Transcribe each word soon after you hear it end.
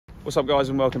What's up guys,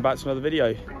 and welcome back to another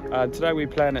video. Today we're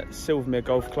playing at Silvermere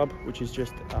Golf Club, which is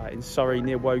just in Surrey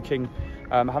near Woking.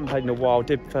 I haven't played in a while.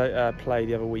 Did play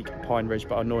the other week at Pine Ridge,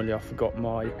 but annoyingly I forgot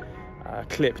my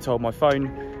clip to hold my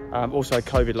phone. Also had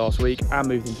COVID last week and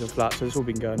moved into a flat, so it's all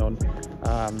been going on.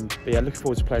 But yeah, looking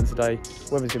forward to playing today.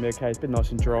 Weather's gonna be okay, it's been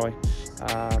nice and dry.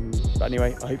 But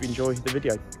anyway, I hope you enjoy the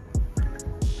video.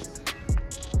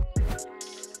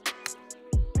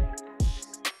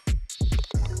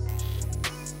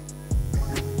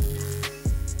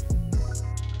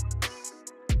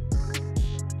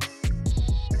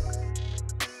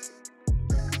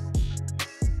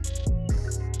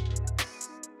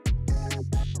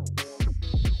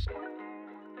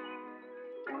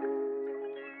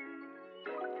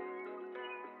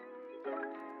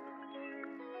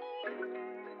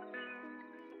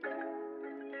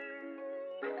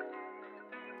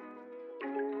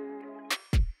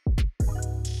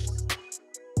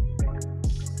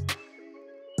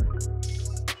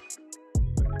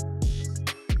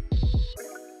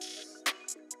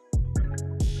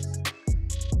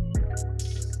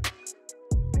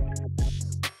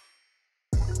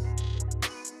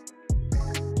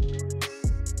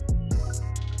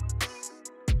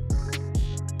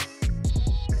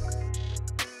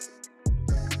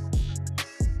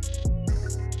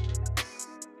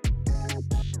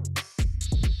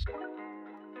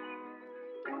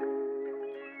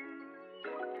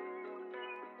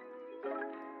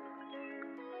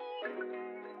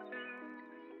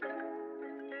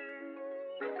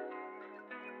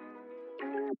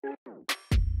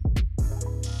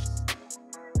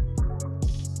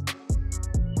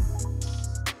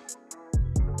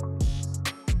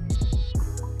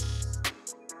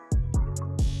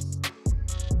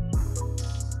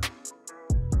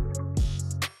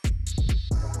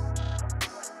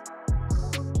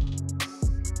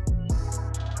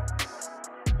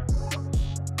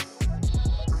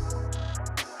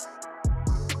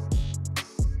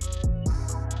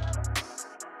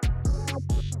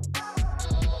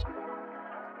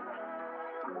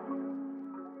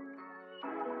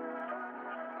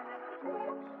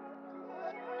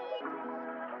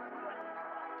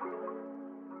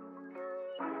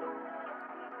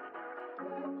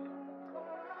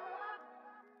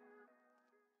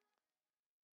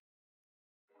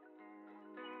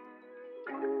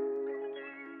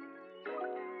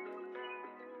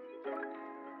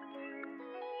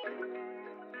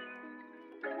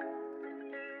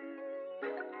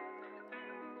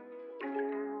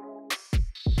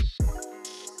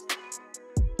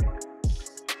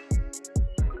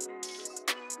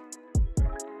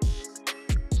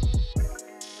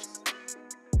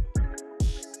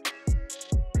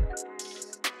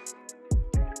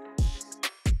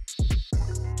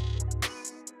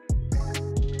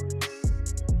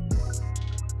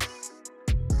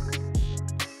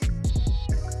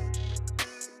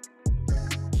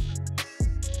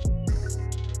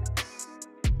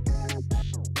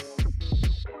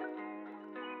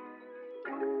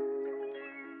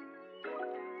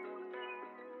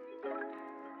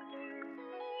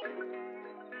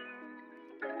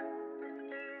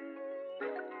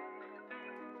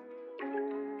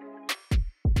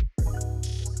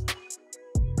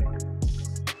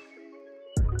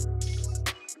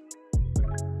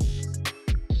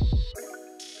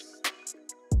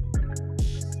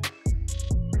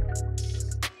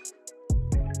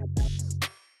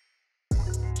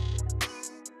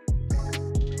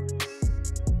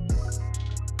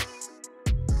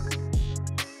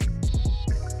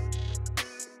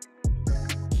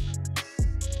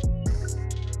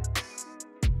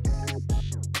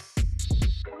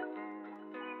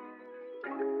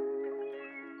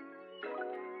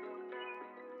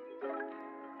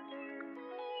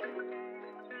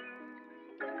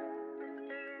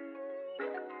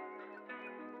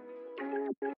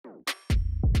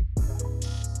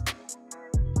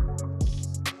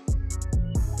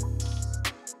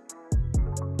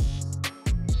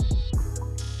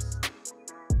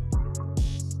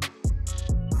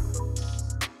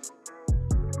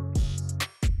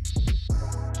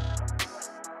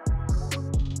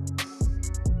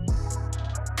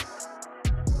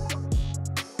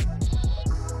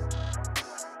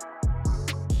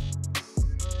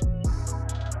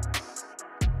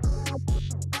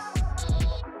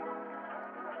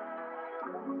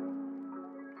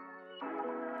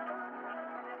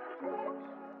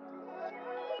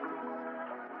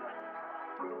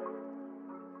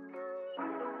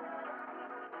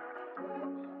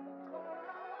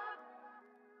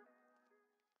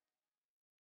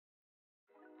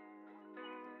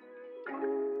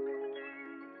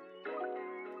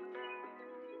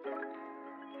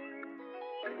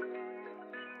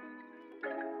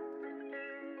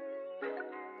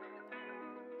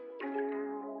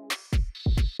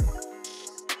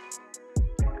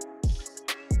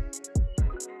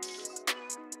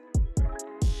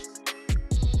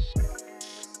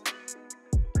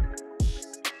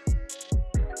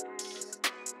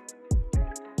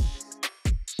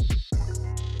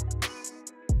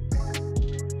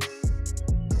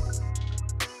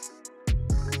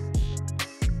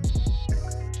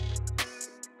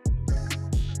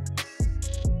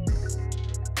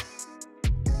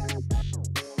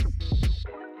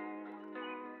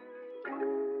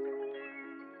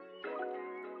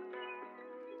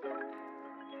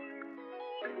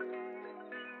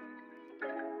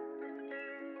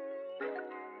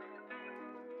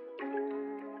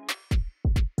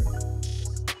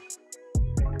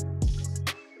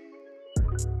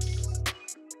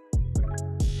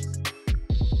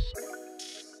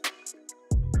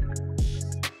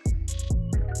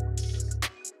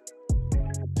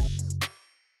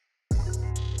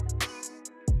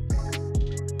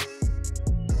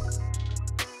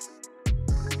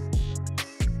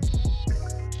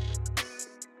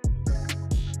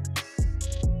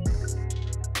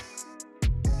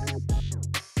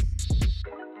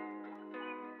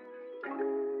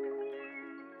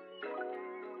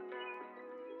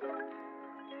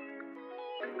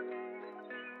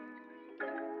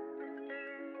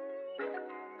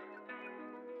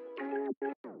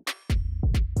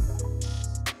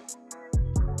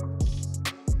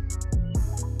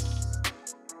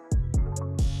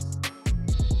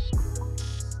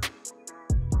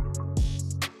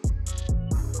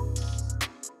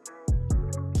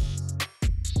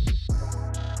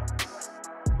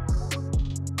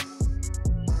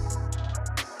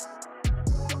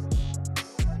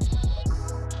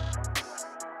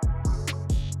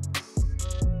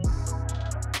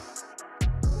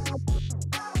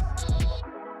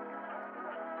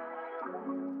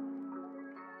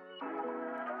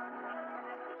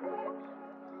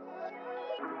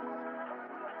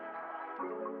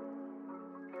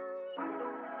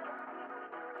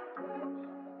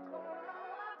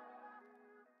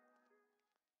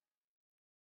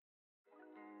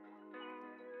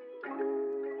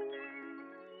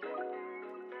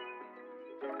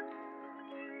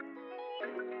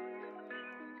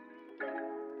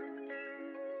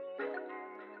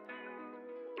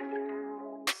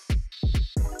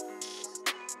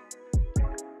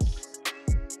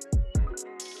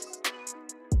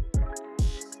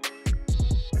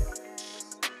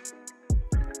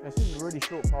 This is a really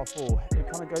short par 4.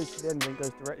 It kind of goes to the end and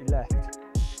goes directly left. So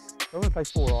I'm going to play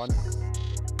 4 iron,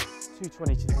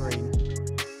 220 to the green.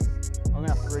 I'm going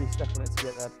to have to really step on it to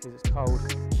get there because it's cold.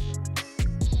 So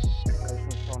I just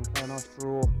want to try and play a nice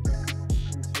draw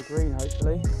into the green,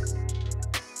 hopefully.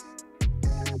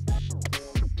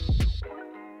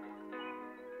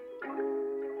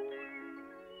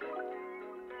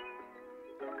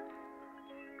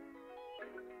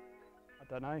 I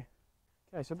don't know.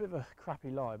 Okay, so a bit of a crappy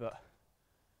lie, but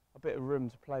a bit of room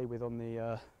to play with on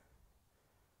the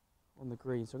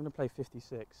green. So I'm going to play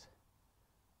 56.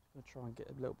 I'm going to try and get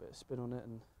a little bit of spin on it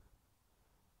and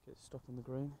get it stopped on the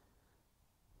green.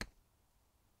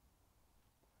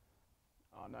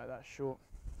 Oh no, that's short.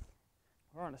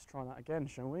 All right, let's try that again,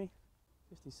 shall we?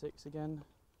 56 again.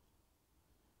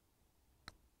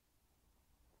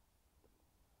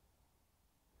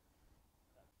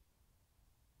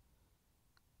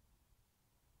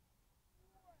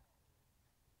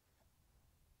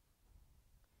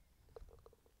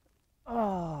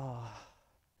 Ah,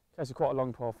 okay, so quite a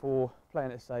long par 4,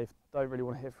 playing it safe. Don't really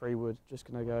want to hit 3 wood, just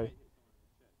going to go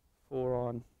 4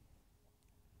 iron.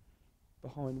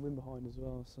 Behind, wind behind as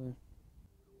well, so.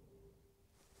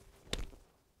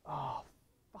 Oh,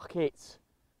 fuck it.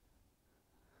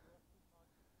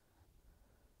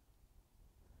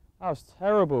 That was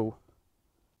terrible.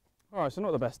 Alright, so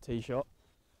not the best tee shot,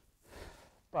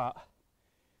 but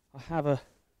I have a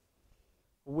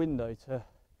window to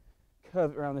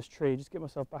curve it around this tree, just get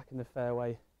myself back in the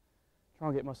fairway, try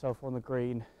and get myself on the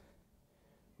green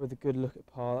with a good look at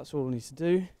par. That's all I need to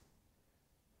do.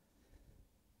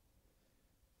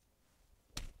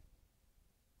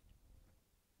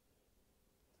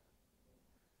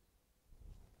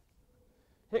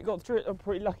 Hit got the tree. I'm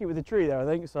pretty lucky with the tree there, I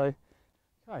think. So,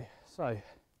 okay, so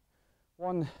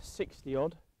 160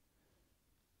 odd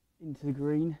into the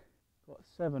green. Got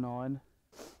 7 iron.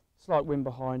 Slight wind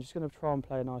behind. Just going to try and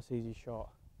play a nice easy shot.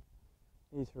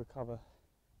 Need to recover.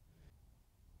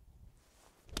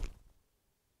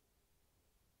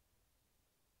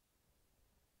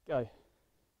 Go.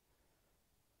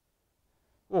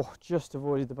 Oh, just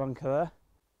avoided the bunker there.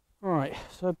 Right,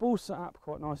 so ball set up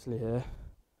quite nicely here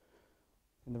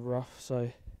in the rough,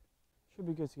 so should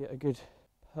be good to get a good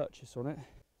purchase on it.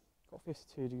 Got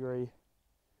 52 degree.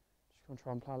 Just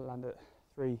going to try and land it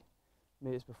 3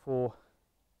 metres before.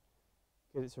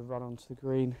 Get it to run onto the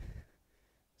green.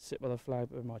 Sit by the flag,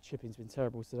 but my chipping's been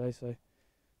terrible today, so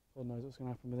God knows what's going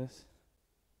to happen with this.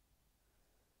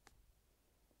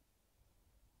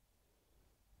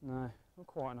 No, not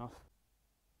quite enough.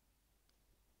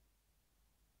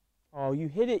 Oh, you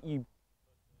hit it, you...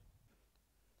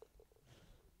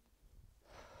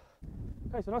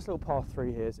 Okay, so nice little par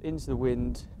 3 here. It's into the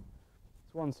wind.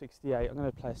 It's 168. I'm going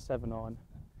to play a 7 iron.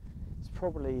 It's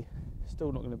probably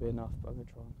still not going to be enough, but I'm going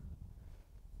to try and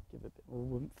give it a bit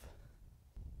more oomph.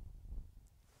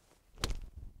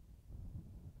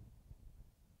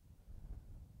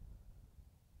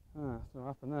 Ah, that's not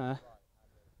happened there.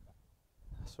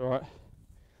 That's alright.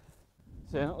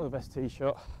 So yeah, not the best tee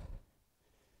shot,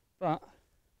 but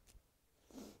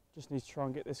just need to try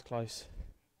and get this close.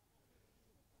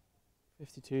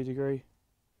 52 degree.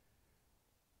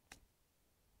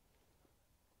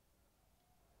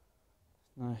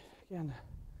 No, again,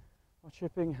 my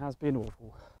chipping has been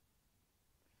awful.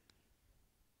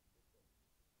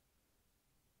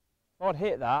 If I'd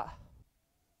hit that,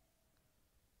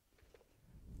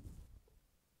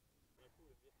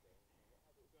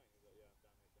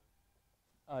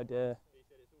 oh dear.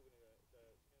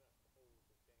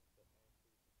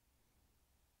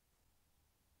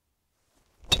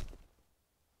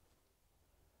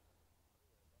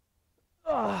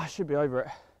 Ah, I should be over it.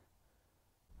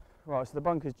 Right, so the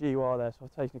bunker's GUR there, so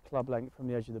I've taken a club length from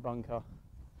the edge of the bunker.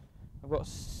 I've got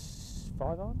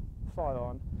 5 iron? 5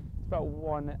 iron. It's about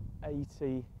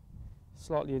 180,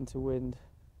 slightly into wind,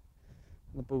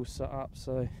 and the ball's set up,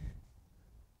 so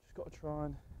just got to try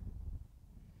and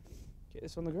get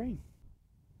this on the green.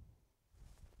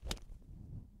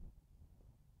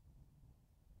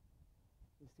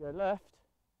 Needs to go left.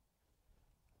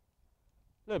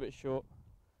 A little bit short.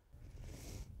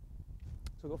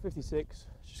 So I've got 56,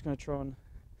 just going to try and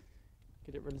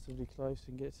Get it relatively close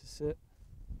and get it to sit.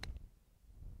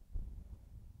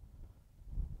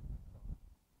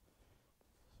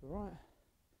 It's alright.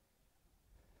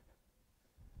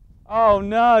 Oh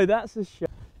no, that's a shot.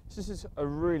 This is a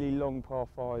really long par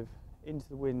 5. Into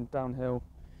the wind, downhill.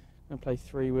 I'm going to play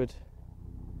 3-wood.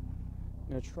 I'm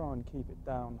going to try and keep it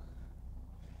down.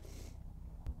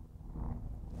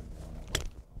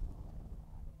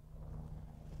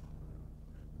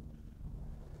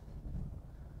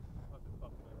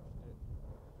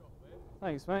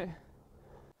 Thanks, mate.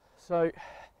 So,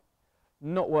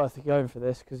 not worth it going for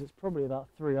this because it's probably about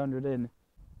 300 in.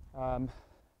 So I'm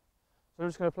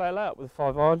just going to play it out with a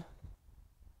 5-iron.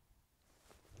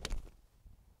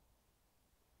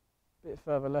 Bit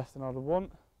further left than I'd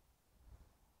want.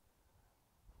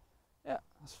 Yeah,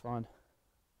 that's fine.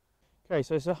 Okay,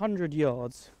 so it's 100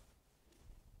 yards.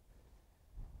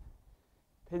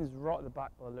 Pin's right at the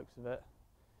back by the looks of it.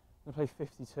 I'm going to play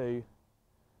 52.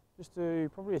 Just do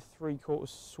probably a 3/4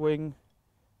 swing,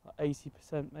 like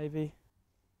 80% maybe.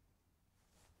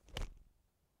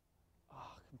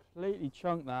 Oh, completely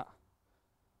chunked that.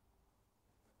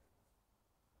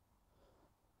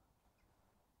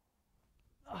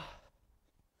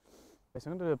 Okay, so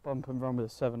I'm going to do a bump and run with a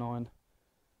 7-iron.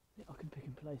 I think I can pick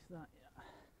and place that, yeah.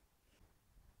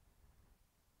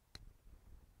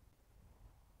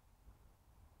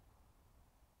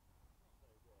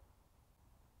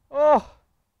 Oh!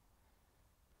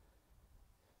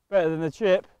 Better than the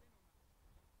chip.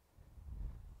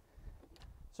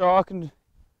 So I can...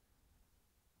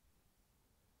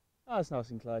 Oh, that's nice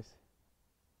and close.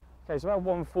 Okay, so about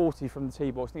 140 from the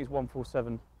tee box. I think it's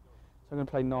 147. So I'm going to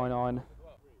play 9-iron.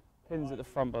 Pins at the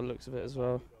front by the looks of it as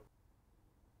well.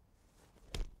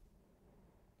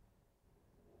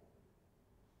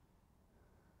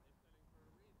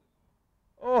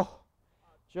 Oh!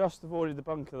 Just avoided the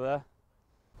bunker there.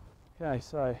 Okay,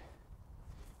 so...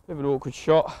 bit of an awkward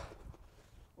shot.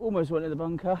 Almost went in the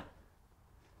bunker.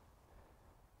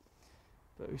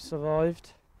 But we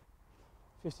survived.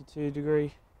 52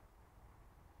 degree.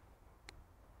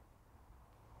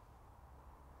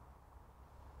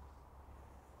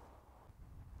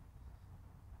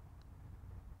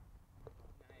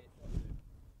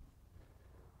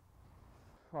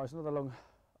 Right, it's another long...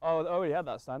 Oh, I already had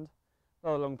that stand.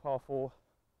 Another long par 4.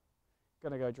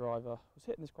 Gonna go driver. I was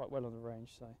hitting this quite well on the range,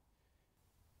 so...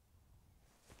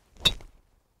 Into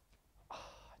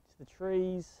the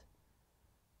trees.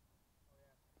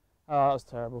 Oh, that was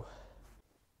terrible.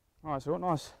 Alright, so what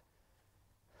nice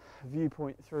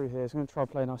viewpoint through here. So I'm going to try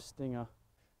and play a nice stinger.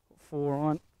 Got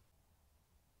 4-iron.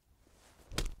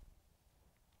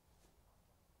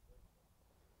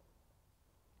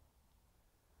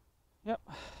 Yep,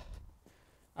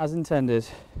 as intended.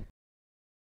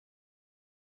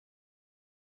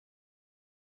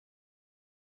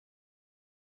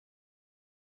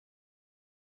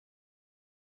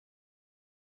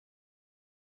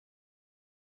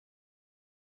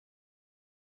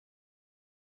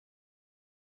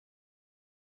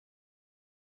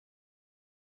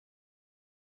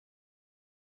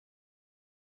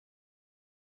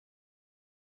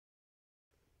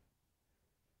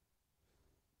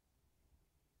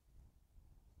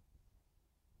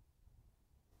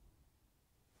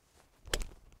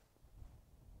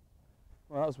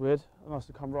 Well, that was weird. I must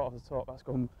have come right off the top. That's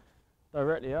gone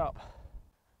directly up.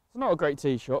 It's not a great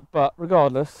tee shot, but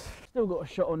regardless, still got a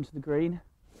shot onto the green.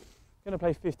 Going to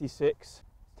play 56.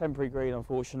 Temporary green,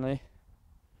 unfortunately,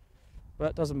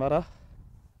 but it doesn't matter.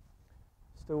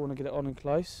 Still want to get it on and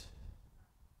close.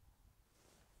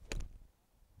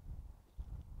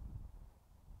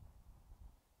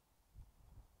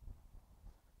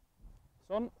 It's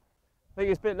on. I think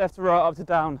it's a bit left to right, up to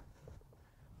down.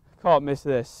 Can't miss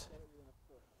this.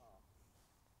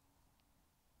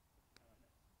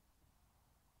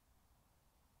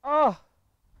 Ah,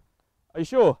 are you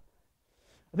sure?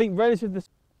 I think relative to this.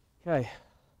 Okay,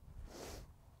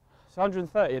 it's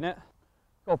 130 in it.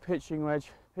 Got a pitching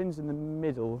wedge, pins in the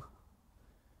middle.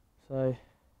 So,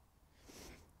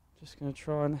 just going to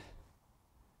try and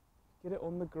get it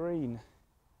on the green.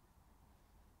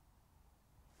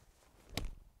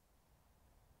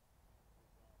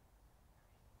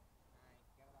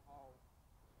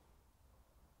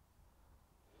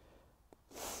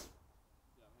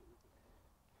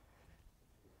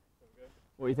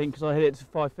 What do you think? Because I hit it to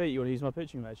 5 feet, you want to use my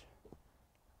pitching wedge?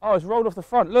 Oh, it's rolled off the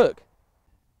front, look.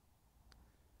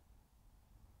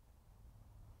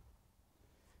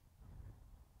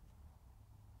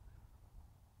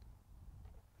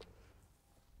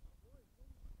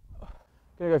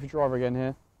 Gonna go for driver again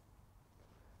here.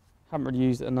 Haven't really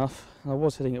used it enough. I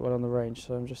was hitting it well on the range,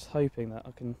 so I'm just hoping that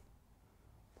I can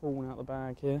falling out the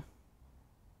bag here.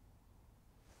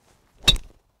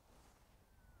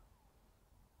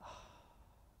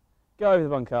 Go over the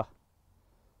bunker.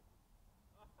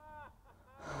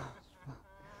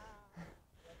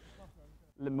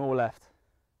 More left.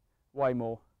 Way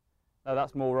more. No,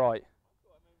 that's more right.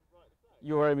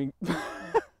 You're aiming.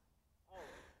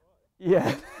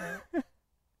 Yeah.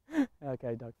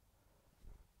 Okay, Doug.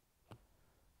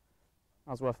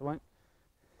 That was worth the wait.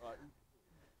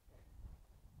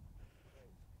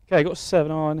 Okay, got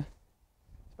 7 iron.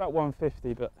 It's about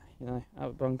 150, but you know, out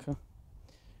of bunker.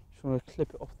 Just want to clip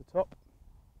it off the top.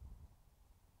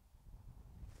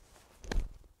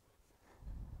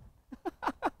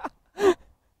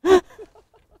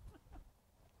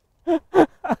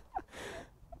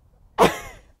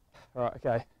 Right,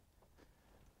 okay.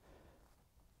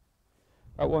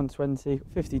 About 120,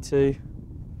 52.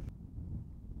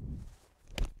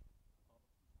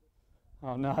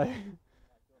 Oh no.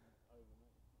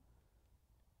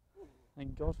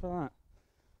 Thank God for that.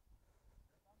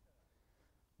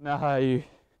 No. Hit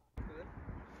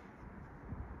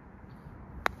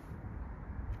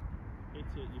it,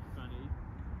 you fanny.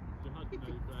 You had to know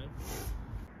you play.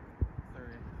 3,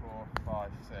 4,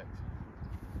 5, 6.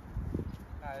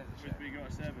 Which we got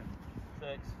a 7.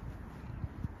 6.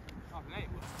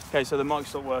 Okay, so the mic's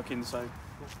stopped working, so.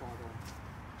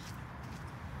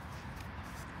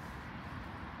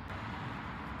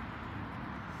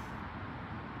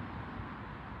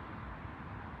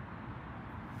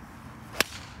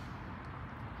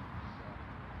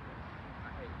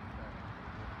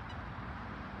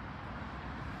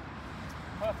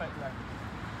 Perfect then.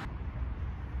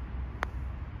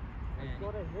 You've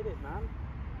got to hit it, man.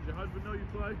 Does your husband know you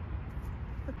play?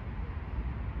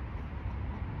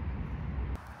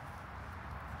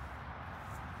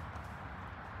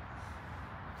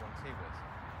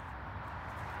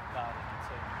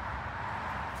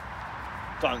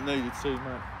 Don't need it to,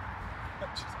 mate.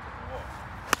 Just get the watch.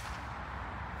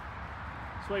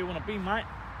 That's where you want to be, mate.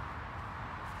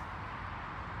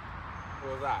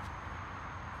 What was that?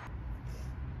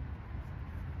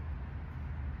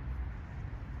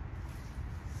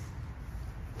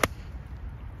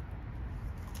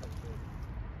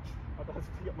 I'd have to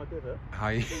pick up my divot.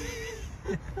 Hi. I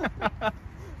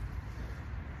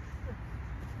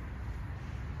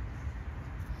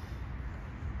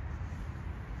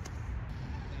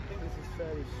think this is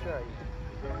fairly straight.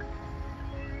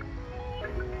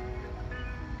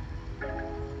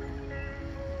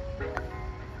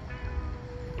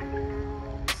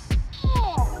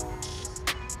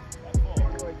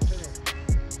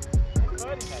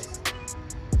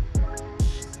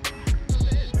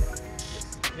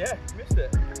 Yeah, missed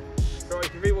it. Right, you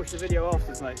can rewatch the video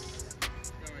afterwards, mate.